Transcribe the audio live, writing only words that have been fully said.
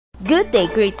Good day,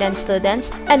 grade 10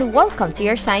 students, and welcome to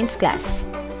your science class.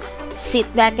 Sit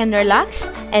back and relax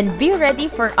and be ready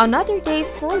for another day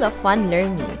full of fun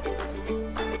learning.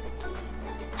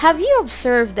 Have you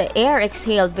observed the air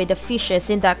exhaled by the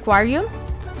fishes in the aquarium?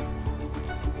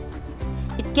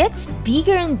 It gets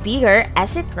bigger and bigger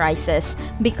as it rises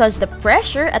because the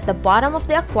pressure at the bottom of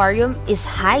the aquarium is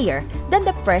higher than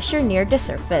the pressure near the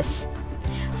surface.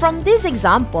 From this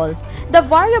example, the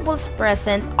variables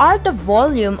present are the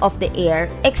volume of the air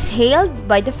exhaled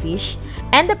by the fish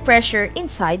and the pressure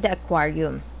inside the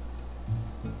aquarium.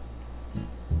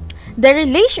 The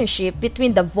relationship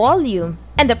between the volume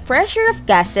and the pressure of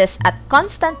gases at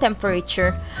constant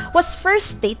temperature was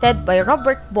first stated by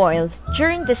Robert Boyle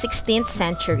during the 16th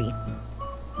century.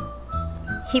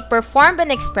 He performed an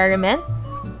experiment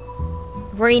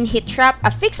wherein he trapped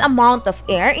a fixed amount of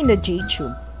air in the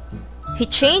J-tube. He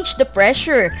changed the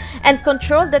pressure and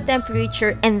controlled the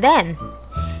temperature, and then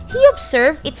he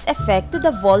observed its effect to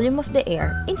the volume of the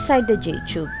air inside the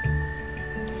J-tube.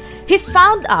 He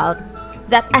found out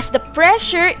that as the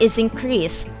pressure is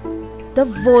increased, the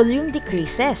volume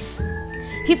decreases.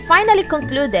 He finally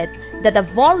concluded that the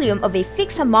volume of a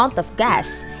fixed amount of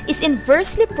gas is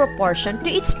inversely proportional to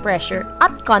its pressure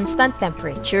at constant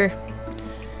temperature.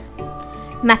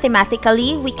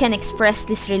 Mathematically, we can express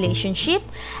this relationship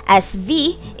as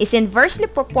V is inversely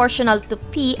proportional to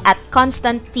P at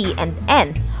constant T and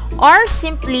N, or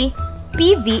simply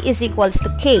PV is equals to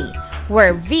K,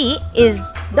 where V is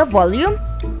the volume,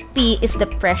 P is the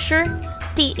pressure,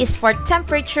 T is for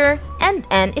temperature, and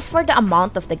N is for the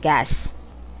amount of the gas.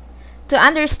 To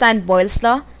understand Boyles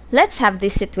Law, let's have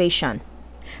this situation.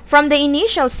 From the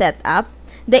initial setup,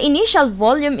 the initial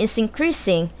volume is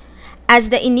increasing as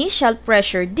the initial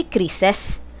pressure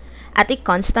decreases at a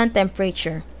constant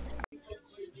temperature.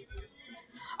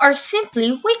 Or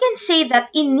simply, we can say that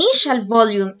initial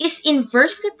volume is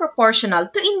inversely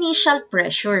proportional to initial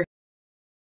pressure.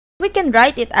 We can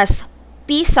write it as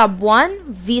P sub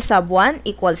 1 V sub 1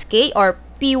 equals K, or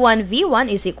P1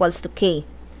 V1 is equals to K.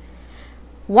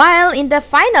 While in the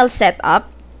final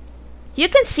setup, you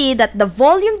can see that the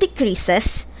volume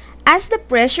decreases as the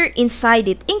pressure inside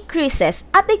it increases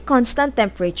at a constant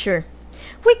temperature.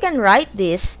 We can write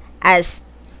this as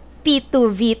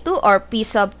P2 V2 or P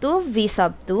sub 2 V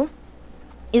sub 2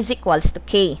 is equals to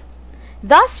K.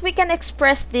 Thus, we can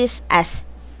express this as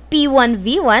P1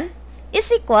 V1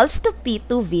 is equals to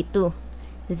P2 V2.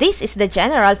 This is the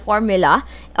general formula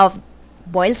of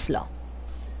Boyles Law.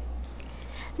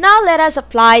 Now, let us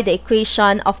apply the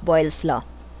equation of Boyles Law.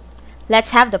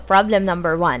 Let's have the problem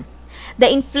number 1.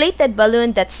 The inflated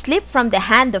balloon that slipped from the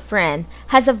hand of Ren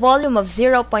has a volume of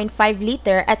 0.5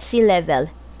 liter at sea level,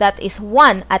 that is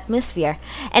 1 atmosphere,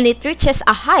 and it reaches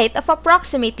a height of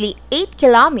approximately 8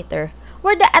 km,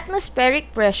 where the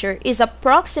atmospheric pressure is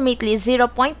approximately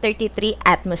 0.33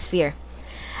 atmosphere.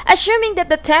 Assuming that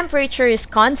the temperature is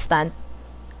constant,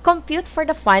 compute for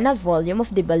the final volume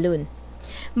of the balloon.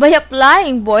 By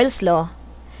applying Boyles Law,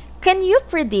 can you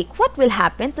predict what will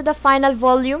happen to the final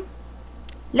volume?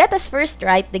 Let us first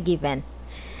write the given.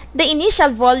 The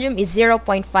initial volume is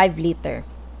 0.5 liter.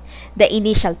 The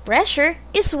initial pressure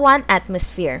is 1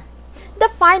 atmosphere. The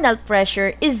final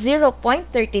pressure is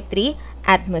 0.33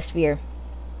 atmosphere.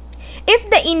 If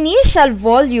the initial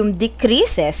volume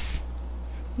decreases,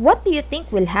 what do you think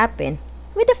will happen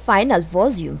with the final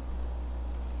volume?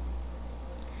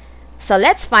 So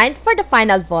let's find for the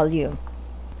final volume.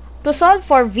 To solve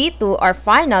for V2 or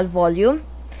final volume,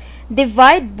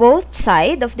 divide both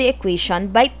sides of the equation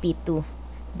by P2.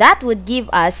 That would give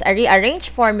us a rearranged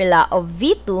formula of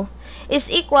V2 is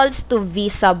equals to V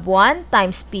sub 1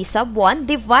 times P sub 1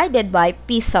 divided by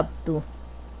P sub 2.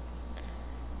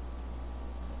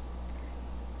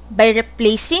 By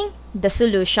replacing the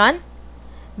solution,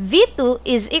 V2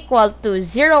 is equal to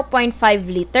 0.5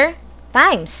 liter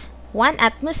times 1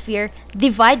 atmosphere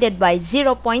divided by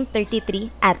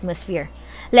 0.33 atmosphere.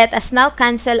 Let us now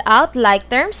cancel out like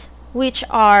terms, which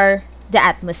are the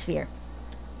atmosphere.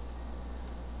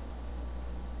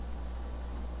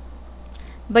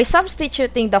 By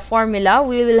substituting the formula,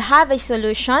 we will have a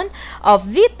solution of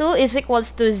V2 is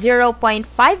equals to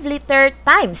 0.5 liter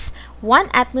times 1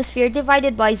 atmosphere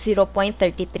divided by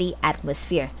 0.33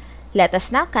 atmosphere. Let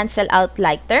us now cancel out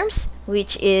like terms,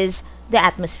 which is the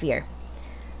atmosphere.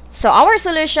 So our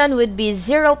solution would be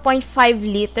 0.5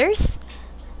 liters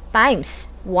times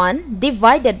 1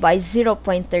 divided by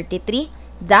 0.33.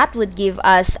 That would give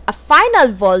us a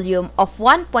final volume of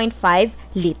 1.5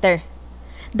 liter.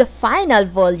 The final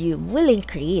volume will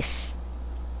increase.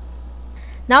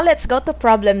 Now let's go to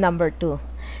problem number 2.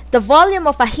 The volume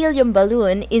of a helium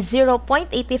balloon is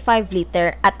 0.85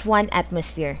 liter at 1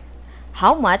 atmosphere.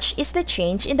 How much is the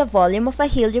change in the volume of a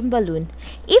helium balloon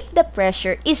if the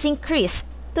pressure is increased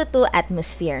to 2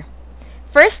 atmosphere?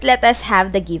 First, let us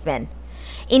have the given.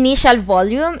 Initial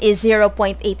volume is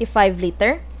 0.85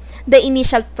 liter. The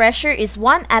initial pressure is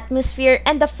 1 atmosphere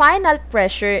and the final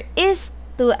pressure is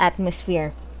 2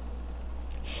 atmosphere.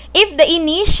 If the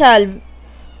initial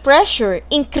pressure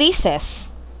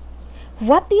increases,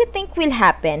 what do you think will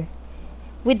happen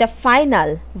with the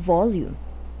final volume?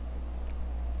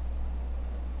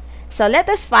 So let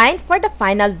us find for the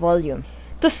final volume.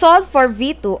 To solve for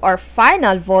V2 or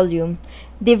final volume,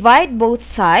 divide both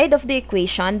sides of the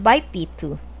equation by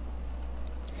P2.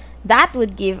 That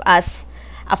would give us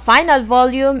a final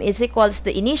volume is equals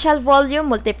to initial volume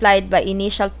multiplied by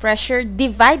initial pressure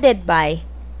divided by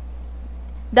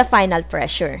the final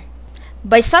pressure.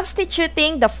 By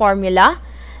substituting the formula,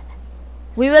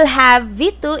 we will have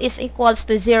V2 is equals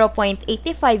to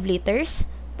 0.85 liters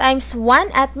times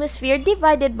 1 atmosphere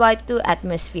divided by 2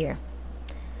 atmosphere.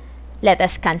 Let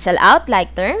us cancel out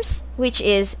like terms, which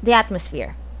is the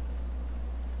atmosphere.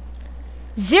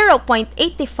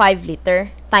 0.85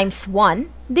 liter times 1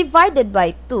 divided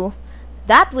by 2,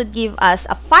 that would give us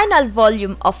a final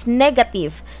volume of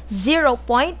negative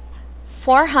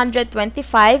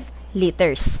 0.425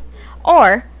 liters,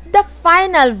 or the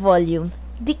final volume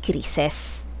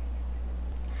decreases.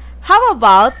 How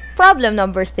about problem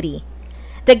number 3?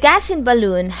 The gas in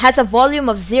balloon has a volume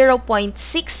of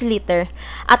 0.6 liter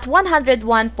at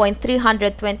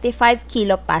 101.325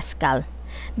 kilopascal.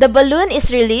 The balloon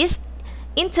is released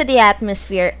into the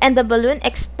atmosphere and the balloon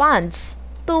expands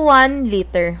to 1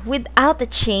 liter without a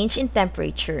change in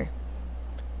temperature.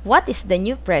 What is the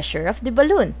new pressure of the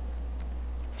balloon?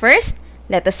 First,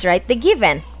 let us write the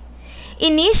given.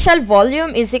 Initial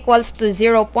volume is equals to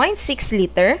 0.6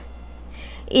 liter.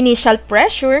 Initial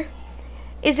pressure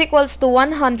is equals to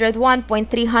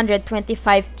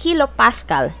 101.325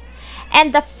 kilopascal.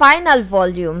 And the final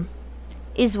volume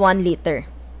is 1 liter.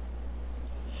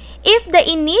 If the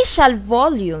initial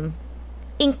volume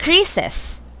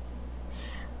increases,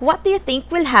 what do you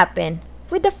think will happen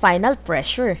with the final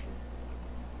pressure?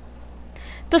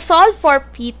 To solve for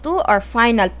P2 or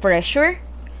final pressure,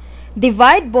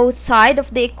 divide both sides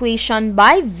of the equation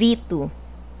by V2.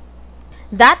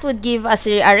 That would give us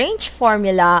a rearranged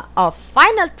formula of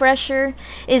final pressure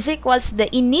is equals to the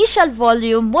initial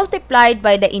volume multiplied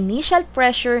by the initial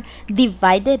pressure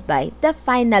divided by the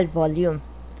final volume.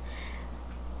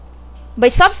 By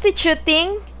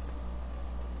substituting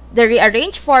the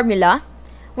rearranged formula,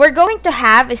 we're going to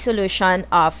have a solution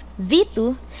of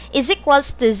V2 is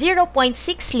equals to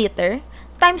 0.6 liter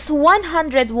times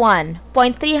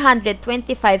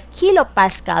 101.325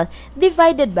 kilopascal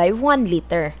divided by 1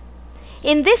 liter.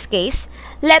 In this case,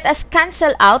 let us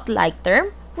cancel out like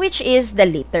term, which is the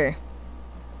liter.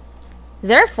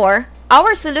 Therefore,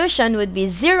 our solution would be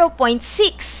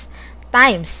 0.6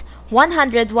 times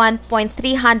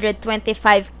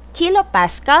 101.325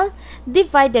 kilopascal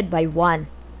divided by 1.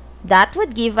 That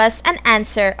would give us an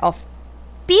answer of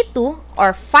P2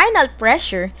 or final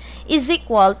pressure is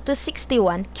equal to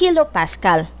 61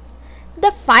 kilopascal.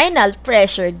 The final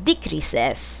pressure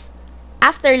decreases.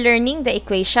 After learning the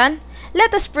equation,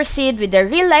 let us proceed with the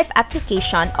real-life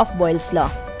application of Boyles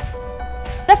Law.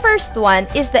 The first one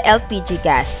is the LPG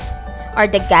gas or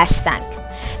the gas tank.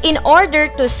 In order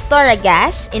to store a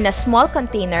gas in a small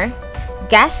container,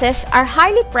 gases are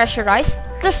highly pressurized,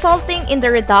 resulting in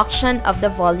the reduction of the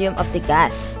volume of the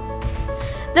gas.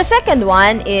 The second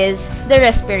one is the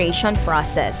respiration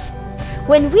process.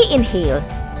 When we inhale,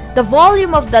 the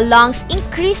volume of the lungs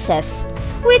increases,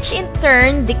 which in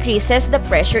turn decreases the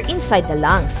pressure inside the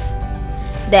lungs.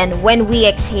 Then when we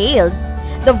exhale,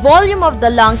 the volume of the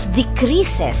lungs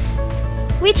decreases,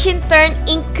 which in turn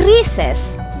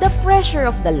increases the pressure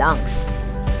of the lungs.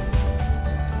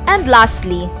 And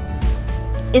lastly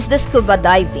is the scuba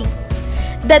diving.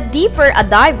 The deeper a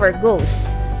diver goes,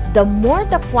 the more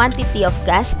the quantity of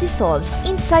gas dissolves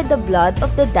inside the blood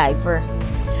of the diver.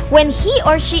 When he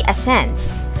or she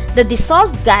ascends, the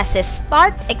dissolved gases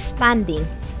start expanding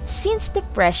since the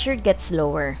pressure gets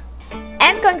lower.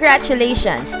 And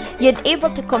congratulations! You're able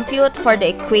to compute for the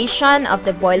equation of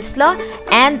the Boyles Law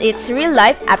and its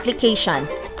real-life application.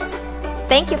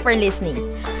 Thank you for listening.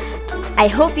 I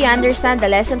hope you understand the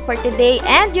lesson for today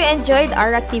and you enjoyed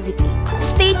our activity.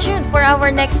 Stay tuned for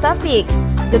our next topic.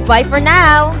 Goodbye for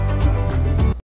now!